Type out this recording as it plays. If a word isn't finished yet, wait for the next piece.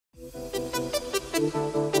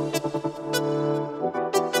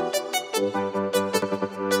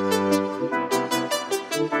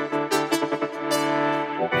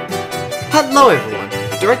Hello everyone,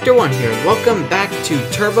 Director 1 here, and welcome back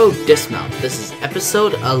to Turbo Dismount. This is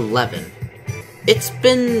episode 11. It's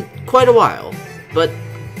been quite a while, but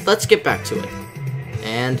let's get back to it.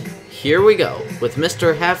 And here we go, with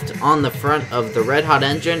Mr. Heft on the front of the red hot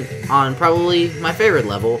engine on probably my favorite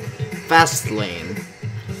level, Fast Lane.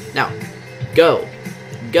 Now, go.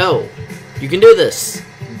 Go. You can do this.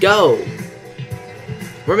 Go.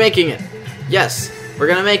 We're making it. Yes, we're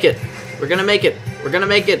gonna make it. We're gonna make it. We're gonna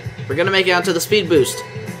make it. We're gonna make it onto the speed boost.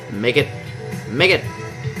 Make it. Make it.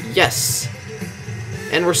 Yes.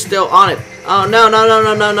 And we're still on it. Oh, no, no, no,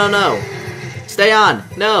 no, no, no, no. Stay on.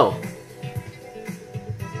 No.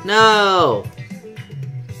 No.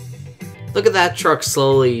 Look at that truck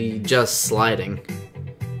slowly just sliding.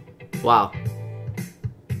 Wow.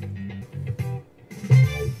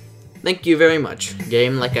 Thank you very much.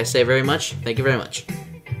 Game, like I say very much, thank you very much.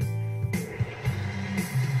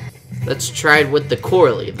 Let's try it with the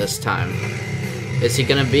Corley this time. Is he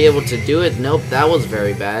gonna be able to do it? Nope, that was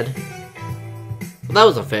very bad. Well, that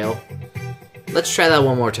was a fail. Let's try that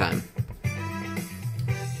one more time.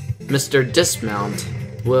 Mr. Dismount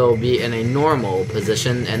will be in a normal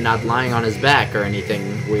position and not lying on his back or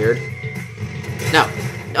anything weird. Now,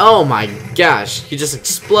 oh my gosh, he just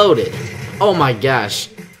exploded. Oh my gosh.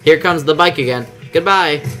 Here comes the bike again.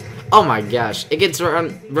 Goodbye. Oh my gosh, it gets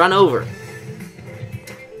run over.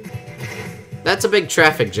 That's a big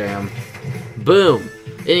traffic jam. Boom.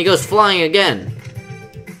 And he goes flying again.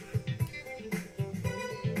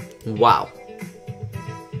 Wow.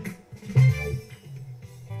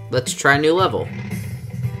 Let's try a new level.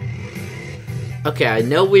 Okay, I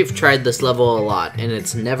know we've tried this level a lot and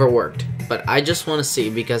it's never worked, but I just want to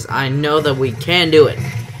see because I know that we can do it.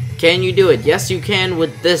 Can you do it? Yes, you can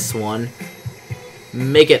with this one.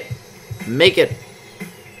 Make it. Make it.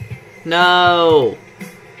 No.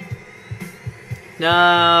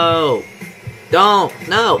 No. Don't.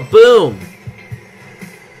 No. Boom.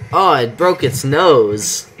 Oh, it broke its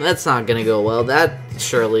nose. That's not gonna go well. That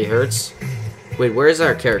surely hurts. Wait, where's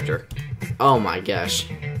our character? Oh my gosh.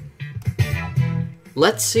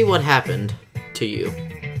 Let's see what happened to you.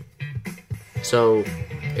 So,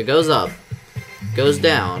 it goes up, goes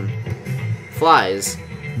down, flies,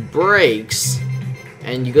 breaks,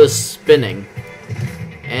 and you go spinning.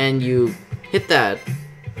 And you hit that,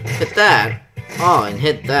 oh, and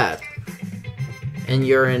hit that. And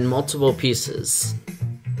you're in multiple pieces.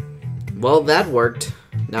 Well, that worked.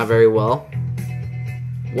 Not very well.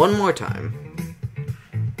 One more time.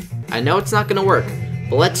 I know it's not gonna work,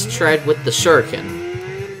 but let's try it with the shuriken.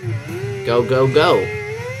 Go, go, go.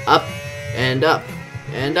 Up, and up,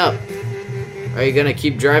 and up. Are you gonna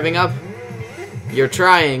keep driving up? You're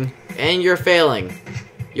trying, and you're failing.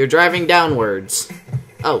 You're driving downwards.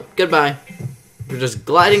 Oh, goodbye. We're just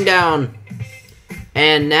gliding down.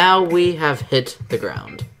 And now we have hit the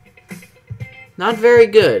ground. Not very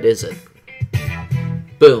good, is it?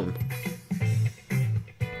 Boom.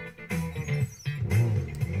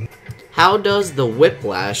 How does the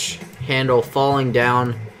Whiplash handle falling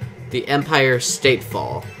down the Empire State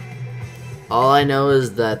Fall? All I know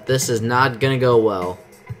is that this is not gonna go well.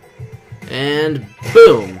 And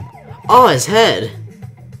boom! Oh, his head!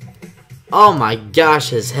 Oh my gosh,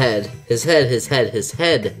 his head. His head, his head, his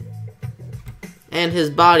head. And his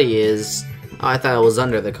body is... Oh, I thought it was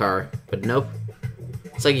under the car, but nope.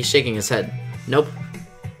 It's like he's shaking his head. Nope.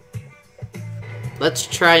 Let's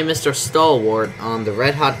try Mr. Stalwart on the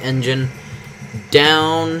red hot engine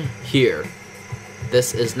down here.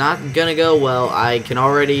 This is not gonna go well. I can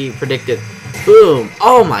already predict it. Boom!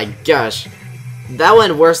 Oh my gosh. That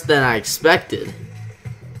went worse than I expected.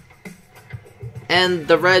 And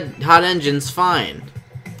the red hot engine's fine.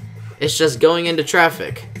 It's just going into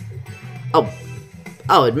traffic. Oh.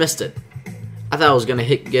 Oh, it missed it. I thought I was gonna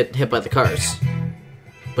get hit by the cars.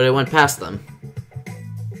 But it went past them.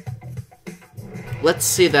 Let's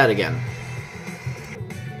see that again.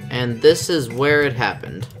 And this is where it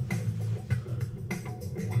happened.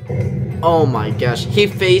 Oh my gosh, he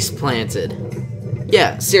face planted.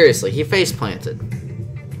 Yeah, seriously, he face planted.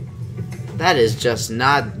 That is just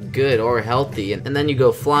not good or healthy. And then you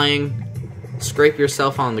go flying, scrape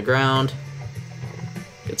yourself on the ground,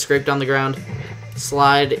 get scraped on the ground,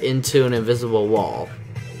 slide into an invisible wall,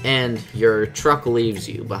 and your truck leaves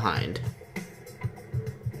you behind.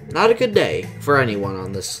 Not a good day for anyone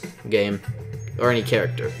on this game, or any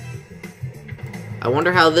character. I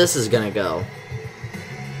wonder how this is gonna go.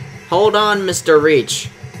 Hold on, Mr. Reach.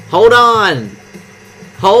 Hold on!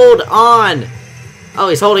 Hold on! Oh,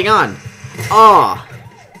 he's holding on. Aw.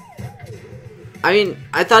 I mean,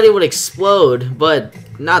 I thought he would explode, but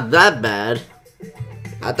not that bad.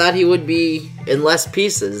 I thought he would be in less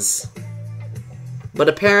pieces. but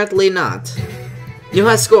apparently not. New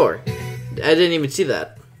high score. I didn't even see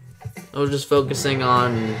that. I was just focusing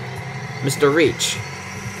on Mr. Reach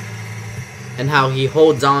and how he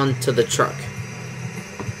holds on to the truck.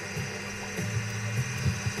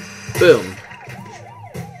 Boom.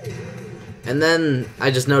 And then I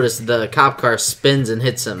just noticed the cop car spins and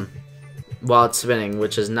hits him while it's spinning,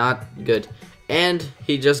 which is not good. And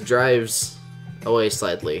he just drives away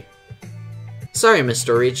slightly. Sorry,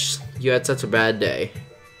 Mr. Reach, you had such a bad day.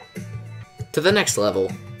 To the next level.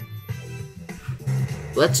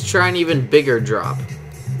 Let's try an even bigger drop.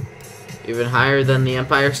 Even higher than the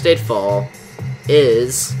Empire State Fall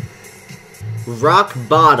is Rock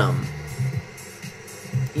Bottom.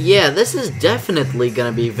 Yeah, this is definitely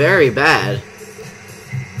gonna be very bad.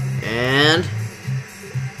 And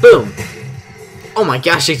boom. Oh my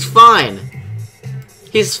gosh, he's fine.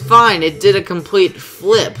 He's fine. It did a complete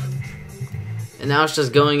flip. And now it's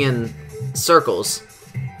just going in circles.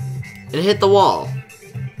 It hit the wall.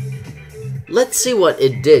 Let's see what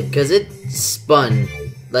it did, because it spun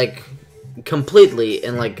like completely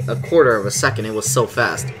in like a quarter of a second. It was so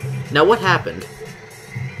fast. Now what happened?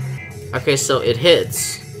 Okay, so it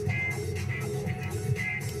hits.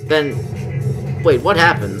 Then, wait, what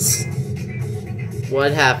happens?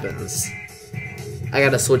 What happens? I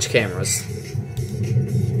gotta switch cameras.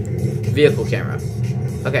 Vehicle camera.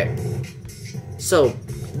 Okay. So,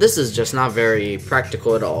 this is just not very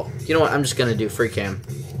practical at all. You know what, I'm just gonna do free cam.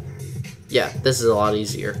 Yeah, this is a lot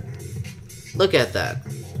easier. Look at that.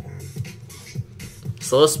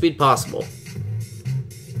 Slowest speed possible.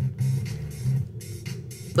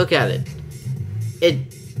 Look at it.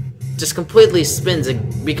 It just completely spins.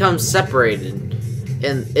 It becomes separated.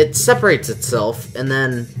 And it separates itself. And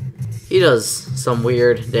then he does some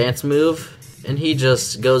weird dance move. And he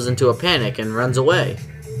just goes into a panic and runs away.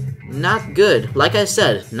 Not good. Like I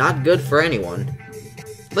said, not good for anyone.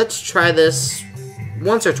 Let's try this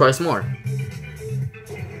once or twice more.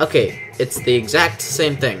 Okay, it's the exact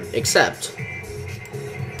same thing, except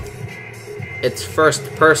it's first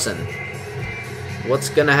person. What's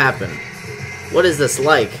gonna happen? What is this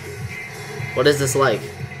like? What is this like?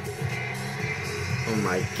 Oh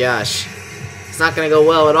my gosh. It's not gonna go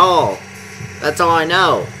well at all. That's all I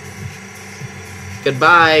know.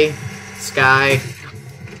 Goodbye, Sky.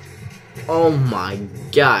 Oh my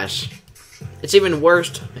gosh. It's even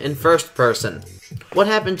worse in first person. What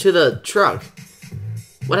happened to the truck?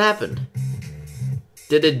 What happened?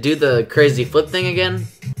 Did it do the crazy flip thing again?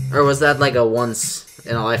 Or was that like a once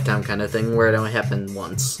in a lifetime kind of thing where it only happened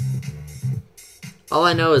once? All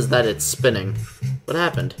I know is that it's spinning. What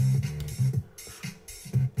happened?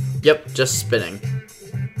 Yep, just spinning.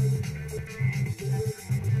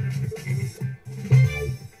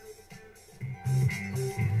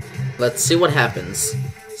 Let's see what happens.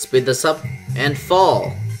 Speed this up and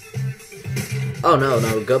fall. Oh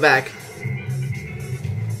no, go back.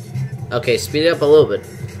 Okay, speed it up a little bit.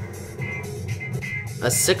 A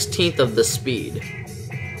 16th of the speed.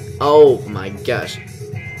 Oh my gosh.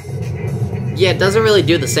 Yeah, it doesn't really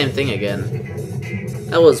do the same thing again.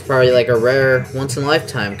 That was probably like a rare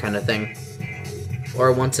once-in-a-lifetime kind of thing.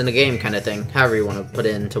 Or once-in-a-game kind of thing. However you want to put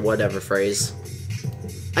it into whatever phrase.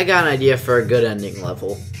 I got an idea for a good ending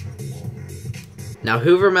level. Now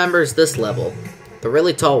who remembers this level? The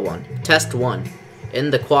really tall one. Test 1.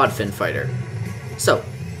 In the Quad Fin Fighter. So,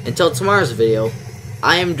 until tomorrow's video,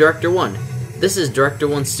 I am Director 1. This is Director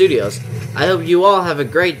 1 Studios. I hope you all have a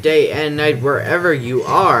great day and night wherever you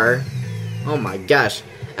are. Oh my gosh.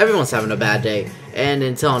 Everyone's having a bad day. And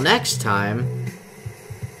until next time,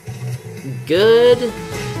 goodbye.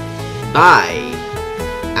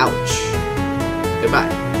 Ouch.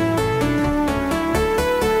 Goodbye.